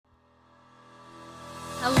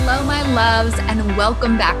Hello, my loves, and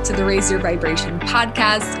welcome back to the Raise Your Vibration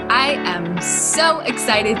podcast. I am so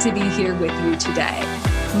excited to be here with you today.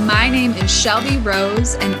 My name is Shelby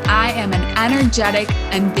Rose, and I am an energetic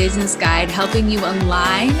and business guide helping you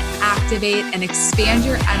align, activate, and expand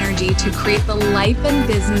your energy to create the life and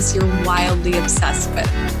business you're wildly obsessed with.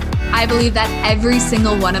 I believe that every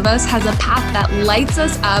single one of us has a path that lights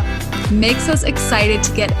us up, makes us excited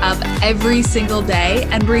to get up every single day,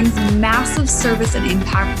 and brings massive service and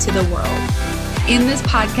impact to the world. In this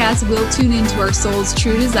podcast, we'll tune into our soul's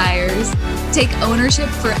true desires, take ownership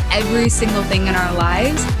for every single thing in our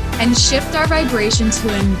lives, and shift our vibration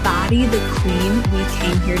to embody the queen we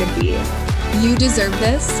came here to be. You deserve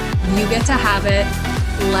this. You get to have it.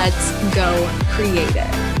 Let's go create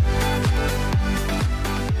it.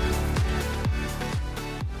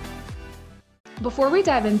 Before we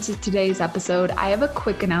dive into today's episode, I have a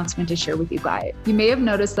quick announcement to share with you guys. You may have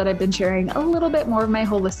noticed that I've been sharing a little bit more of my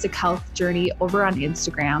holistic health journey over on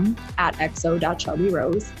Instagram at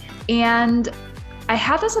xo.shelbyrose. And I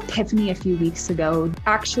had this epiphany a few weeks ago.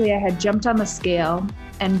 Actually, I had jumped on the scale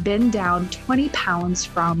and been down 20 pounds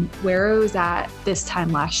from where I was at this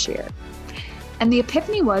time last year. And the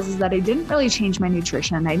epiphany was that I didn't really change my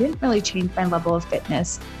nutrition. I didn't really change my level of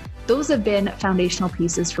fitness. Those have been foundational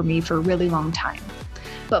pieces for me for a really long time.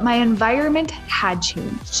 But my environment had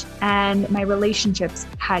changed and my relationships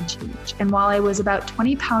had changed. And while I was about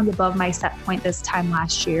 20 pounds above my set point this time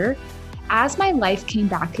last year, as my life came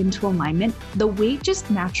back into alignment, the weight just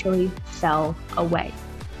naturally fell away.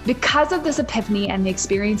 Because of this epiphany and the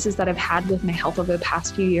experiences that I've had with my health over the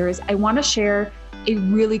past few years, I want to share a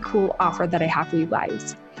really cool offer that I have for you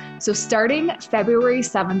guys. So starting February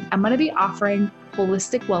 7th, I'm going to be offering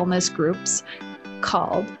holistic wellness groups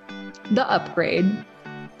called The Upgrade,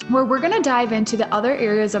 where we're going to dive into the other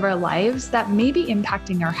areas of our lives that may be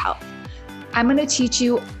impacting our health. I'm going to teach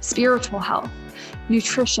you spiritual health,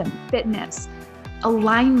 nutrition, fitness,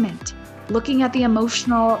 alignment, looking at the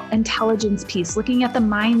emotional intelligence piece, looking at the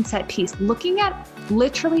mindset piece, looking at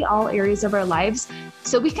literally all areas of our lives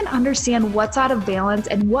so we can understand what's out of balance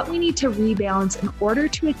and what we need to rebalance in order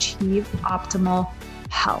to achieve optimal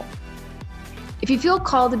health. If you feel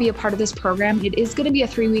called to be a part of this program, it is going to be a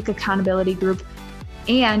 3-week accountability group,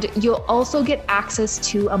 and you'll also get access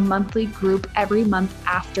to a monthly group every month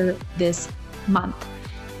after this month.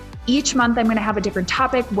 Each month, I'm going to have a different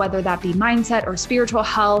topic, whether that be mindset or spiritual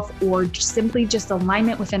health or simply just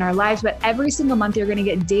alignment within our lives. But every single month, you're going to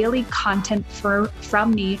get daily content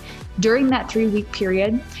from me during that 3-week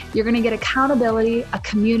period. You're going to get accountability, a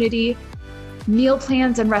community, meal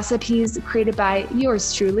plans and recipes created by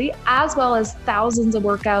yours truly, as well as thousands of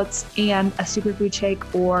workouts and a superfood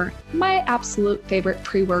shake or my absolute favorite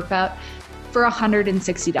pre-workout for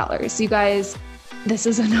 $160. You guys, this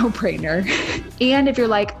is a no-brainer. And if you're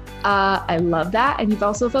like, I love that, and you've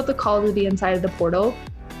also felt the call to be inside of the portal,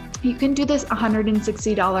 you can do this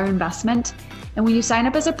 $160 investment. And when you sign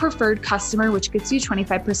up as a preferred customer, which gets you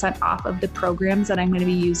 25% off of the programs that I'm going to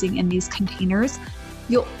be using in these containers,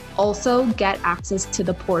 you'll also get access to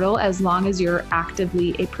the portal as long as you're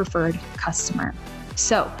actively a preferred customer.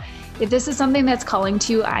 So if this is something that's calling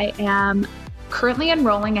to you, I am currently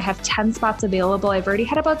enrolling. I have 10 spots available. I've already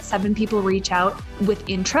had about 7 people reach out with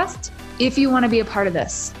interest. If you want to be a part of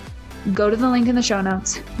this, go to the link in the show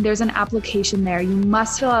notes. There's an application there. You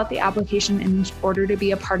must fill out the application in order to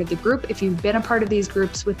be a part of the group. If you've been a part of these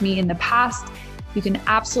groups with me in the past, you can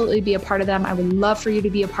absolutely be a part of them. I would love for you to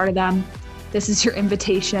be a part of them. This is your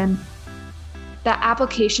invitation. That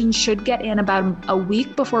application should get in about a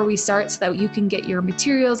week before we start so that you can get your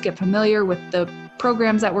materials, get familiar with the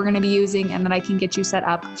programs that we're going to be using, and then I can get you set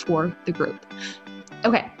up for the group.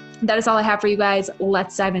 Okay. That is all I have for you guys.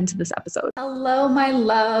 Let's dive into this episode. Hello, my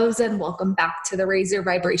loves, and welcome back to the Raise Your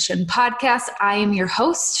Vibration podcast. I am your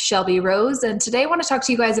host, Shelby Rose, and today I want to talk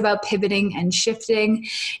to you guys about pivoting and shifting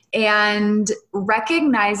and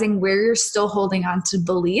recognizing where you're still holding on to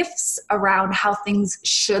beliefs around how things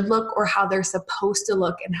should look or how they're supposed to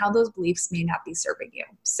look and how those beliefs may not be serving you.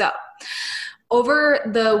 So, over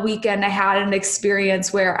the weekend, I had an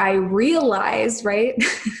experience where I realized, right?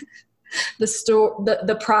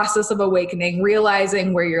 The process of awakening,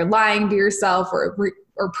 realizing where you're lying to yourself or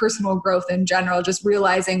personal growth in general, just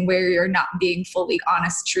realizing where you're not being fully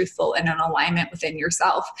honest, truthful, and in alignment within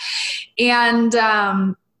yourself. And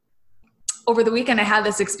over the weekend, I had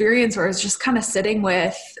this experience where I was just kind of sitting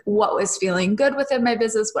with what was feeling good within my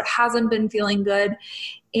business, what hasn't been feeling good.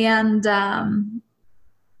 And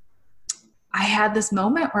I had this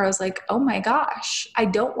moment where I was like, oh my gosh, I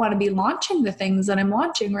don't want to be launching the things that I'm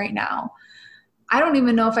launching right now. I don't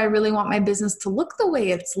even know if I really want my business to look the way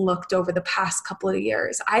it's looked over the past couple of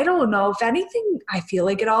years. I don't know. If anything, I feel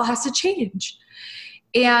like it all has to change.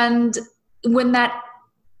 And when that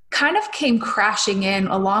kind of came crashing in,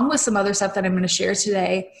 along with some other stuff that I'm going to share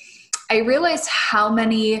today, I realized how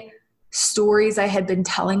many stories I had been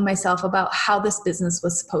telling myself about how this business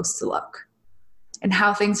was supposed to look and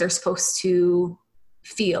how things are supposed to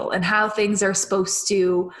feel and how things are supposed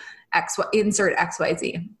to insert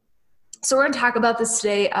XYZ. So we're going to talk about this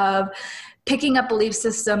today of picking up belief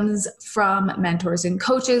systems from mentors and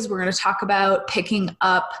coaches. We're going to talk about picking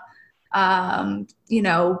up,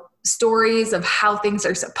 stories of how things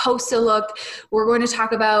are supposed to look. We're going to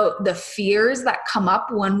talk about the fears that come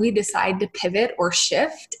up when we decide to pivot or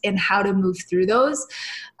shift and how to move through those.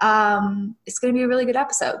 It's going to be a really good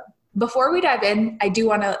episode. Before we dive in, I do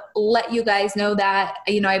want to let you guys know that,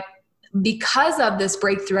 because of this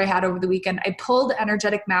breakthrough I had over the weekend, I pulled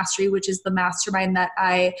Energetic Mastery, which is the mastermind that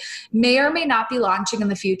I may or may not be launching in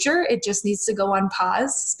the future. It just needs to go on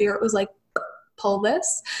pause. Spirit was like, pull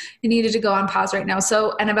this. It needed to go on pause right now.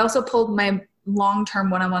 And I've also pulled my long-term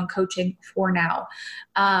one-on-one coaching for now.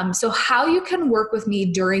 So how you can work with me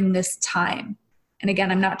during this time, and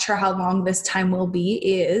again, I'm not sure how long this time will be,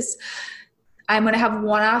 is I'm going to have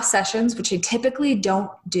one-off sessions, which I typically don't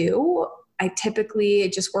do. I typically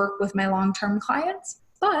just work with my long-term clients,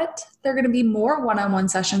 but there are going to be more one-on-one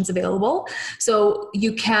sessions available. So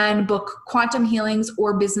you can book quantum healings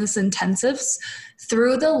or business intensives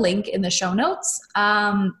through the link in the show notes.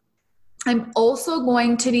 I'm also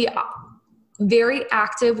going to be very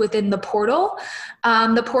active within the portal.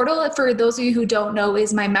 The portal, for those of you who don't know,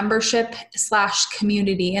 is my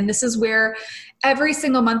membership/community. And this is where every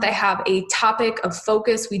single month I have a topic of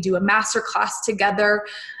focus. We do a masterclass together.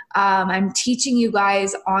 I'm teaching you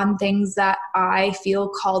guys on things that I feel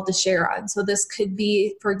called to share on. So this could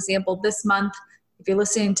be, for example, this month, if you're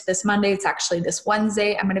listening to this Monday, it's actually this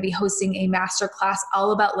Wednesday, I'm going to be hosting a masterclass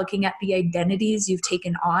all about looking at the identities you've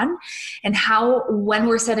taken on and how, when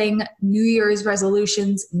we're setting New Year's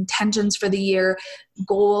resolutions, intentions for the year,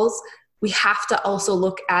 goals, we have to also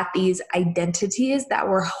look at these identities that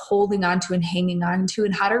we're holding on to and hanging on to,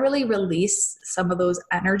 and how to really release some of those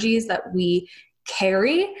energies that we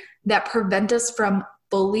carry that prevent us from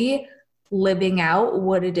fully living out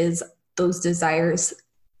what it is those desires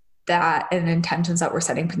that and intentions that we're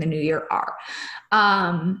setting for the new year are.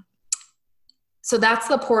 So that's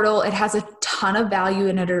the portal. It has a ton of value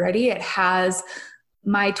in it already. It has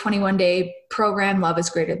my 21-day program, Love is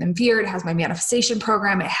Greater Than Fear. It has my manifestation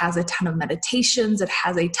program. It has a ton of meditations. It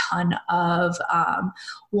has a ton of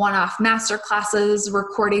one-off master classes,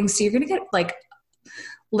 recordings. So you're going to get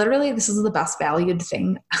literally, this is the best valued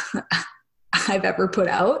thing I've ever put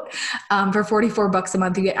out. For $44 a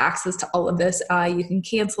month, you get access to all of this. You can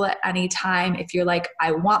cancel it anytime. If you're like,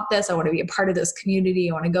 I want this, I want to be a part of this community,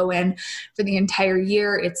 I want to go in for the entire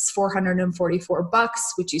year, it's $444,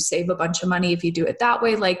 which you save a bunch of money if you do it that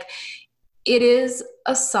way. It is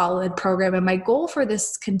a solid program. And my goal for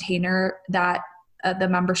this container, that the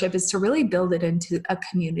membership, is to really build it into a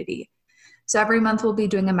community. So every month we'll be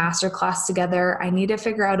doing a masterclass together. I need to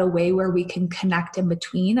figure out a way where we can connect in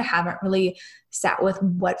between. I haven't really sat with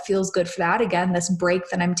what feels good for that. Again, this break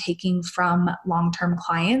that I'm taking from long-term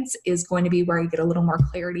clients is going to be where you get a little more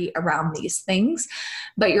clarity around these things.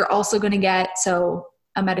 But you're also going to get a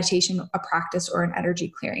meditation, a practice, or an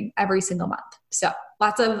energy clearing every single month. So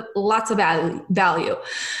lots of value.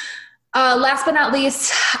 Last but not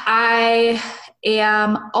least, I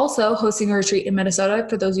am also hosting a retreat in Minnesota.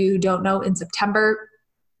 For those of you who don't know, in September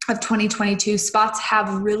of 2022, spots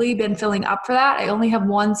have really been filling up for that. I only have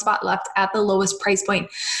one spot left at the lowest price point.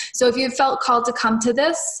 So if you felt called to come to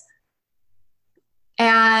this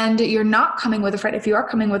and you're not coming with a friend, if you are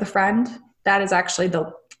coming with a friend, that is actually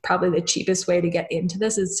probably the cheapest way to get into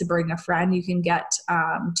this, is to bring a friend. You can get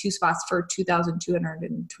 2 spots for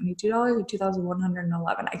 $2,222 or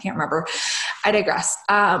 $2,111. I can't remember. I digress.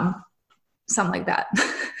 Something like that.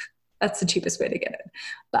 That's the cheapest way to get it.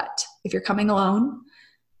 But if you're coming alone,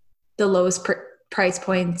 the lowest price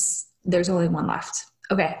points, there's only one left.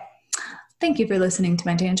 Okay. Thank you for listening to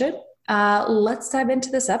my tangent. Let's dive into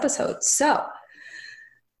this episode. So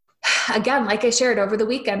again, like I shared over the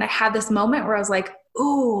weekend, I had this moment where I was like,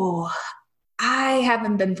 ooh, I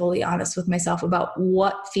haven't been fully honest with myself about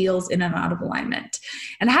what feels in and out of alignment.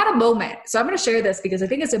 And I had a moment. So I'm going to share this because I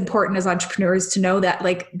think it's important as entrepreneurs to know that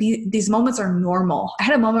these moments are normal. I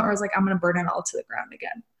had a moment where I was like, I'm going to burn it all to the ground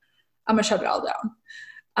again. I'm going to shut it all down.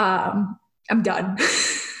 I'm done.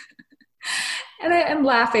 And I'm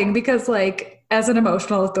laughing because as an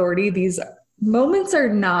emotional authority, these moments are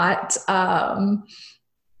not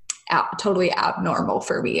totally abnormal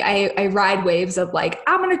for me. I ride waves of like,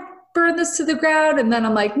 I'm going to burn this to the ground. And then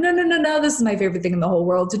I'm like, no, this is my favorite thing in the whole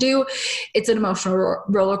world to do. It's an emotional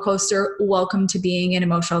roller coaster. Welcome to being an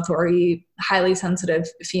emotional authority, highly sensitive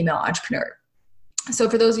female entrepreneur. So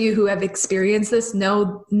for those of you who have experienced this,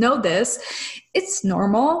 know this, it's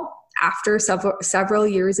normal after several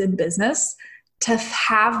years in business to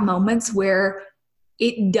have moments where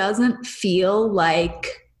it doesn't feel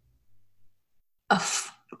like a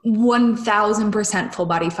 1000% full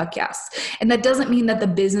body fuck yes. And that doesn't mean that the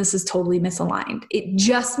business is totally misaligned. It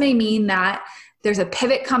just may mean that there's a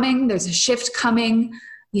pivot coming, there's a shift coming,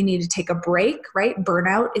 you need to take a break, right?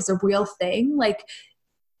 Burnout is a real thing. Like,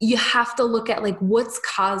 you have to look at like, what's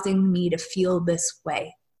causing me to feel this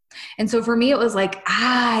way? And so for me, it was like,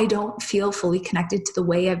 I don't feel fully connected to the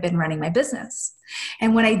way I've been running my business.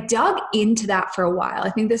 And when I dug into that for a while, I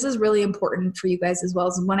think this is really important for you guys as well,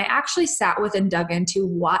 is when I actually sat with and dug into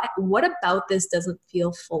what about this doesn't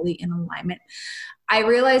feel fully in alignment, I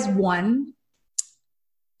realized, one,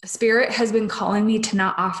 Spirit has been calling me to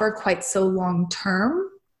not offer quite so long term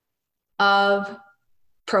of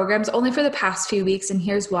programs only for the past few weeks. And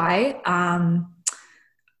here's why.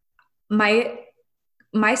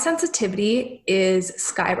 My sensitivity is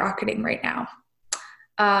skyrocketing right now.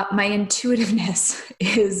 My intuitiveness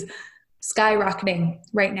is skyrocketing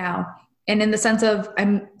right now. And in the sense of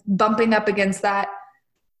I'm bumping up against that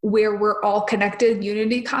where we're all connected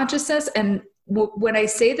unity consciousness. And when I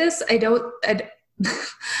say this, I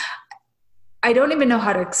don't even know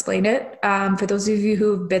how to explain it. For those of you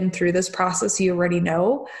who've been through this process, you already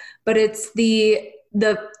know, but it's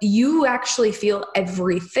you actually feel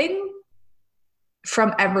everything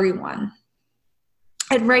from everyone.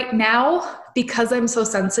 And right now, because I'm so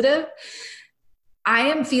sensitive, I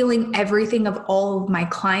am feeling everything of all of my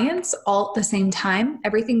clients all at the same time,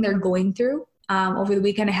 everything they're going through. Over the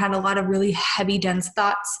weekend, I had a lot of really heavy, dense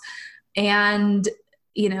thoughts. And,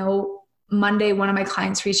 Monday, one of my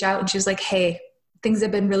clients reached out and she was like, hey, things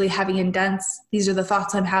have been really heavy and dense. These are the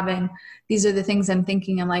thoughts I'm having. These are the things I'm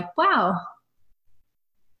thinking. I'm like, wow,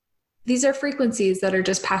 these are frequencies that are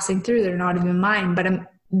just passing through. They're not even mine. But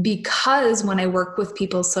because when I work with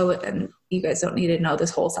people, and you guys don't need to know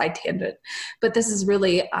this whole side tangent, but this is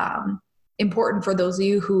really important for those of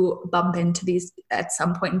you who bump into these at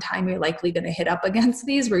some point in time. You're likely going to hit up against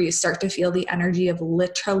these where you start to feel the energy of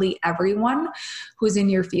literally everyone who's in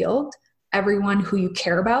your field, everyone who you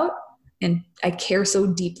care about. And I care so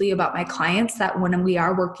deeply about my clients that when we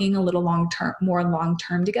are working a little more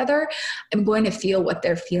long-term together, I'm going to feel what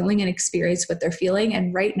they're feeling and experience what they're feeling.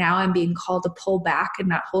 And right now I'm being called to pull back and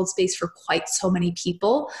not hold space for quite so many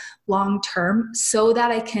people long-term so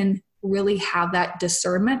that I can really have that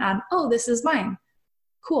discernment on, oh, this is mine.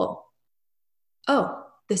 Cool. Oh,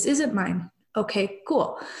 this isn't mine. Okay,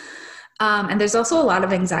 cool. And there's also a lot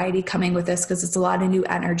of anxiety coming with this because it's a lot of new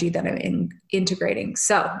energy that I'm integrating.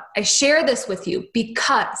 So I share this with you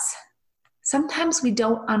because sometimes we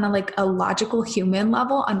don't, on a logical human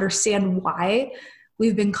level, understand why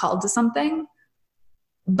we've been called to something.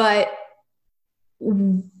 But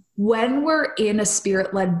when we're in a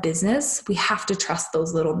spirit-led business, we have to trust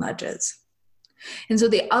those little nudges. And so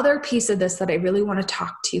the other piece of this that I really want to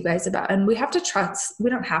talk to you guys about, and we have to trust,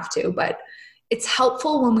 we don't have to, but it's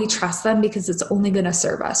helpful when we trust them because it's only going to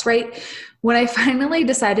serve us, right? When I finally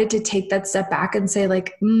decided to take that step back and say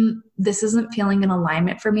like, this isn't feeling in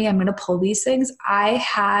alignment for me, I'm going to pull these things. I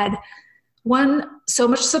had so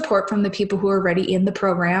much support from the people who are already in the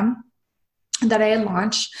program that I had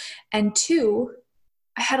launched. And two,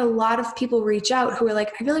 I had a lot of people reach out who were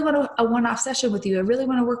like, I really want a one-off session with you. I really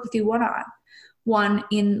want to work with you one-on-one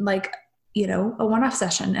in a one-off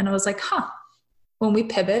session. And I was like, when we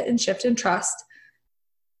pivot and shift and trust,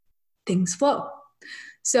 things flow.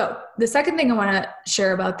 So the second thing I want to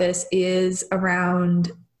share about this is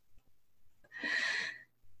around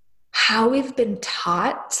how we've been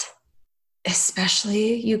taught,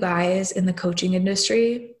 especially you guys in the coaching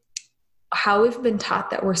industry, how we've been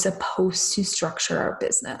taught that we're supposed to structure our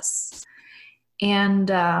business.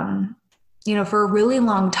 And, for a really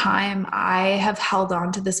long time, I have held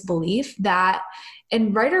on to this belief that,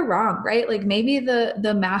 and right or wrong, right? Like maybe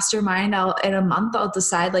the mastermind, in a month, I'll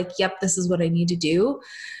decide like, yep, this is what I need to do.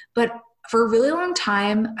 But for a really long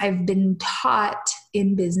time, I've been taught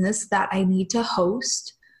in business that I need to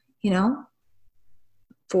host, 4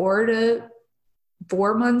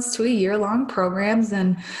 months to a year long programs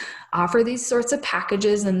and offer these sorts of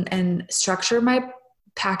packages and structure my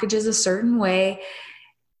packages a certain way.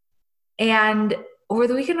 And over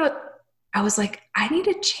the weekend, I was like, I need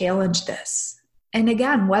to challenge this. And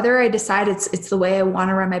again, whether I decide it's the way I want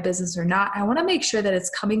to run my business or not, I want to make sure that it's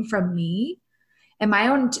coming from me and my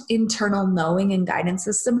own internal knowing and guidance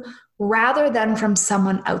system rather than from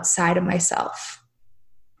someone outside of myself.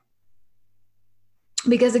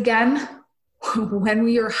 Because again, when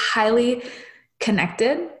we are highly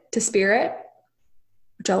connected to spirit,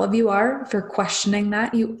 which all of you are, if you're questioning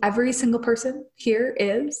that, every single person here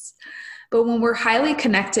is. But when we're highly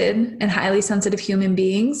connected and highly sensitive human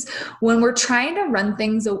beings, when we're trying to run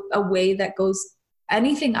things a way that goes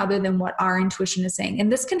anything other than what our intuition is saying, and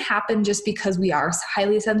this can happen just because we are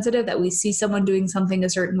highly sensitive, that we see someone doing something a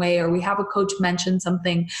certain way, or we have a coach mention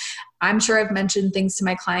something. I'm sure I've mentioned things to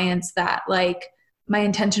my clients that like my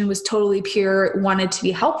intention was totally pure, wanted to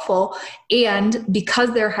be helpful. And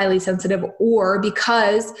because they're highly sensitive, or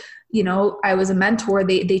because I was a mentor,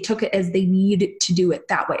 they took it as they need to do it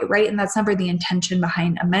that way, right? And that's never the intention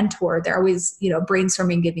behind a mentor. They're always,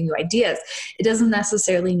 brainstorming, giving you ideas. It doesn't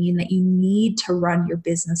necessarily mean that you need to run your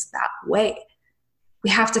business that way. We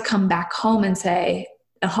have to come back home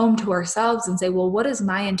to ourselves and say, well, what is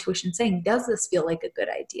my intuition saying? Does this feel like a good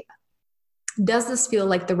idea? Does this feel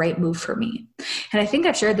like the right move for me? And I think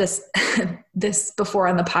I've shared this before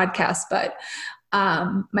on the podcast, but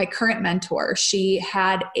my current mentor, she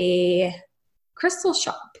had a crystal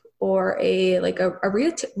shop or a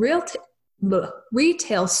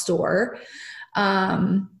retail store.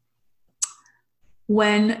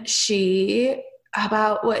 When she I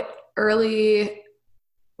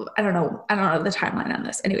don't know the timeline on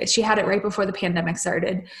this. Anyways, she had it right before the pandemic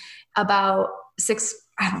started, about 6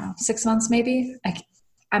 months maybe.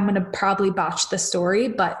 I'm going to probably botch the story,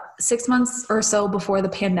 but 6 months or so before the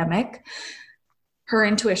pandemic, her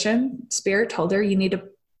intuition, spirit told her, you need to,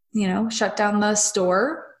 shut down the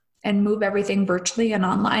store and move everything virtually and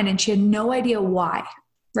online. And she had no idea why,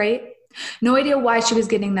 right? No idea why she was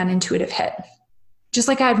getting that intuitive hit. Just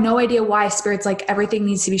like I have no idea why spirit's like, everything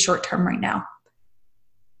needs to be short-term right now.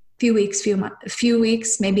 Few weeks,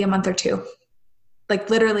 maybe a month or two. Like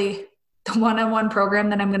literally the one-on-one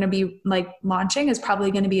program that I'm going to be like launching is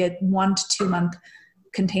probably going to be a 1 to 2 month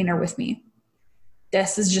container with me.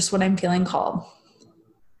 This is just what I'm feeling called.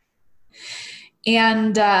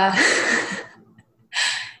 And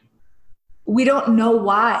we don't know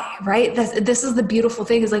why, right? This is the beautiful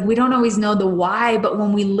thing, is like, we don't always know the why, but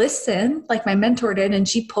when we listen, like my mentor did, and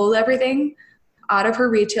she pulled everything out of her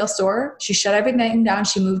retail store, she shut everything down,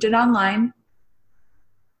 she moved it online.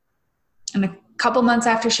 And a couple months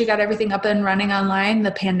after she got everything up and running online,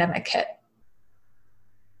 the pandemic hit.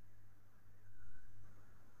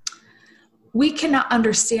 We cannot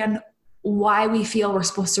understand why we feel we're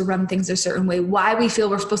supposed to run things a certain way, why we feel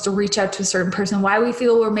we're supposed to reach out to a certain person, why we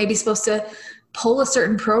feel we're maybe supposed to pull a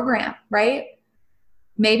certain program, right?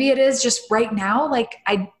 Maybe it is just right now. Like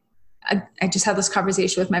I just had this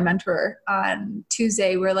conversation with my mentor on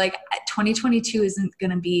Tuesday where like 2022 isn't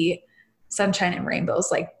going to be sunshine and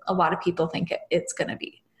rainbows like a lot of people think it's going to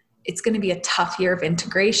be. It's going to be a tough year of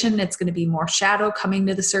integration. It's going to be more shadow coming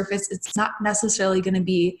to the surface. It's not necessarily going to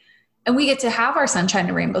be, and we get to have our sunshine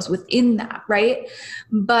and rainbows within that, right?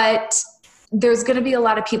 But there's going to be a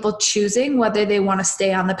lot of people choosing whether they want to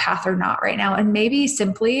stay on the path or not right now. And maybe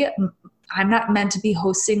simply, I'm not meant to be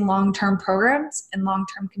hosting long-term programs and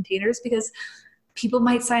long-term containers because people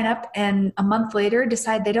might sign up and a month later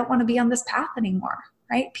decide they don't want to be on this path anymore,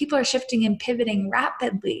 right? People are shifting and pivoting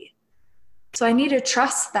rapidly. So I need to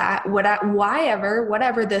trust that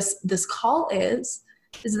whatever this call is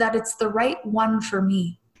that it's the right one for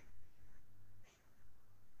me.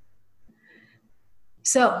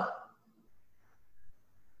 So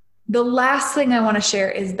the last thing I want to share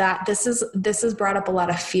is that this has brought up a lot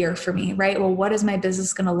of fear for me, right? Well, what is my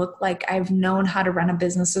business going to look like? I've known how to run a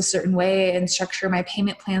business a certain way and structure my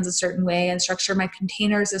payment plans a certain way and structure my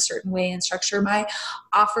containers a certain way and structure my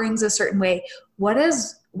offerings a certain way. What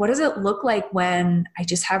does it look like when I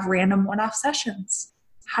just have random one-off sessions?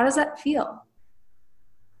 How does that feel?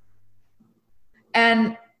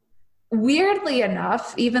 And weirdly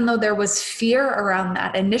enough, even though there was fear around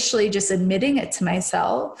that, initially just admitting it to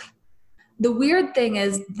myself, the weird thing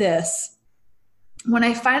is this: when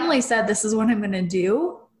I finally said, this is what I'm going to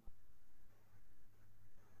do,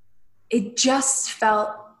 it just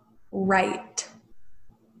felt right.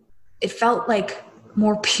 It felt like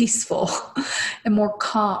more peaceful and more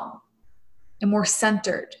calm and more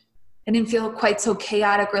centered. I didn't feel quite so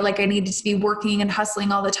chaotic or like I needed to be working and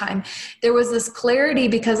hustling all the time. There was this clarity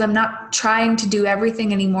because I'm not trying to do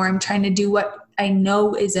everything anymore. I'm trying to do what I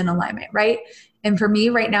know is in alignment, right? And for me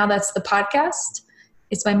right now, that's the podcast.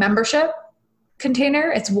 It's my membership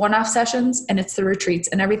container. It's one-off sessions and it's the retreats,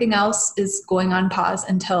 and everything else is going on pause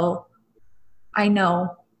until I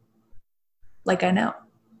know, like I know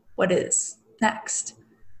what is next.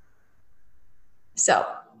 So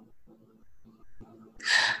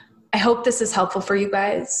I hope this is helpful for you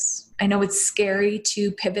guys. I know it's scary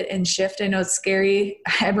to pivot and shift. I know it's scary.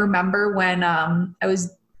 I remember when I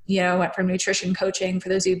was, went from nutrition coaching. For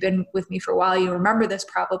those who've been with me for a while, you remember this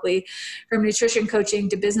probably, from nutrition coaching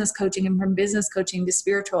to business coaching, and from business coaching to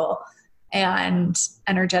spiritual and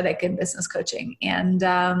energetic and business coaching. And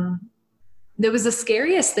there was the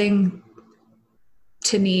scariest thing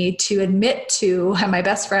to me to admit to my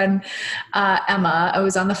best friend, Emma. I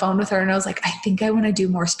was on the phone with her and I was like, I think I want to do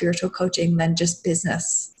more spiritual coaching than just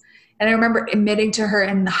business. And I remember admitting to her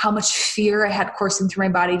and how much fear I had coursing through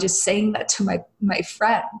my body, just saying that to my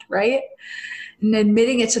friend, right? And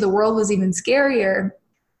admitting it to the world was even scarier.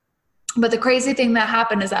 But the crazy thing that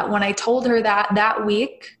happened is that when I told her that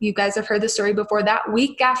week, you guys have heard the story before, that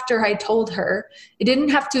week after I told her, I didn't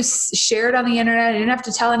have to share it on the internet. I didn't have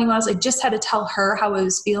to tell anyone else. I just had to tell her how I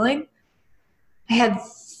was feeling. I had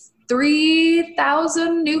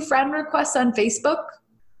 3,000 new friend requests on Facebook,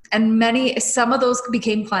 and some of those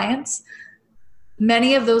became clients.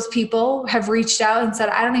 Many of those people have reached out and said,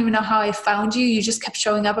 I don't even know how I found you. You just kept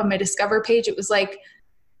showing up on my Discover page. It was like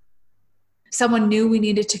someone knew we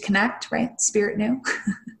needed to connect, right? Spirit knew.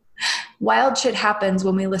 Wild shit happens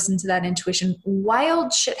when we listen to that intuition.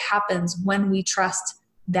 Wild shit happens when we trust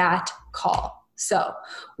that call. So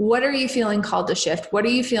what are you feeling called to shift? What are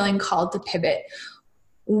you feeling called to pivot?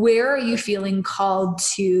 Where are you feeling called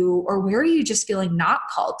to, or where are you just feeling not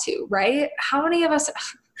called to, right? How many of us,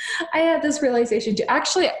 I had this realization too. I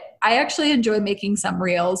actually enjoy making some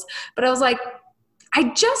reels, but I was like,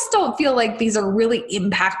 I just don't feel like these are really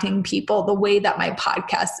impacting people the way that my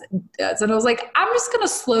podcast does. And I was like, I'm just going to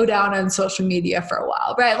slow down on social media for a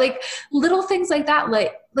while, right? Like little things like that.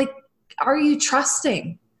 Like, are you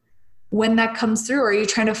trusting when that comes through? Or are you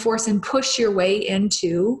trying to force and push your way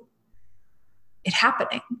into it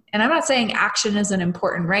happening? And I'm not saying action isn't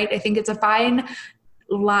important, right? I think it's a fine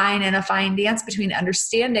line and a fine dance between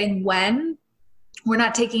understanding when we're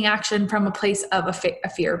not taking action from a place of a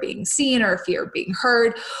fear of being seen or a fear of being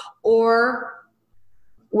heard, or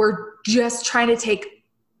we're just trying to take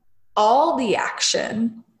all the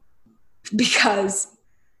action because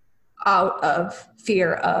out of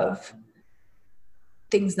fear of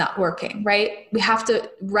things not working, right? We have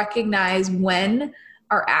to recognize when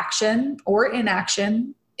our action or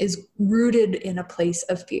inaction is rooted in a place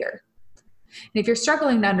of fear. And if you're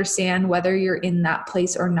struggling to understand whether you're in that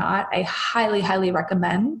place or not, I highly, highly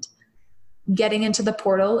recommend getting into the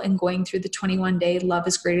portal and going through the 21-day Love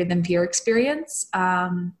is Greater Than Fear experience.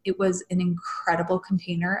 It was an incredible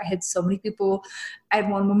container. I had so many people. I had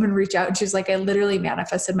one woman reach out and she was like, I literally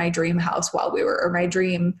manifested my dream house or my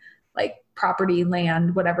dream like property,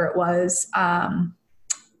 land, whatever it was,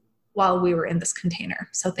 while we were in this container.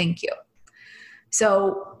 So thank you.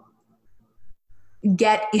 So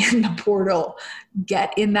get in the portal,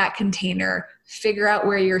 get in that container, figure out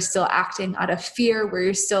where you're still acting out of fear, where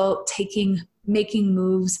you're still making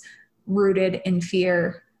moves rooted in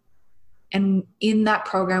fear. And in that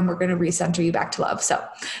program, we're going to recenter you back to love. So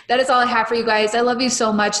that is all I have for you guys. I love you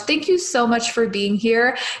so much. Thank you so much for being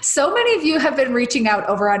here. So many of you have been reaching out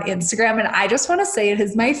over on Instagram, and I just want to say it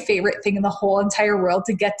is my favorite thing in the whole entire world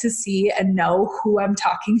to get to see and know who I'm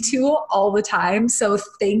talking to all the time. So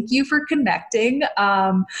thank you for connecting.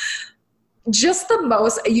 Just the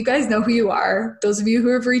most, you guys know who you are. Those of you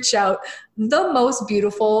who have reached out, the most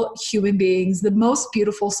beautiful human beings, the most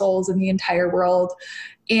beautiful souls in the entire world.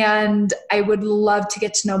 And I would love to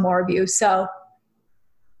get to know more of you. So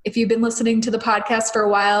if you've been listening to the podcast for a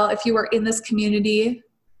while, if you are in this community,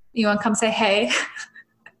 you want to come say, hey,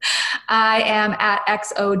 I am at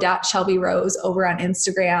xo.shelbyrose over on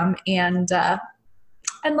Instagram. And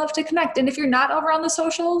I'd love to connect. And if you're not over on the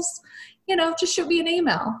socials, just shoot me an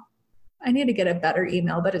email. I need to get a better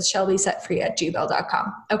email, but it's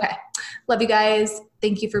shelbysetfree@gmail.com. Okay. Love you guys.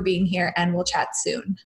 Thank you for being here, and we'll chat soon.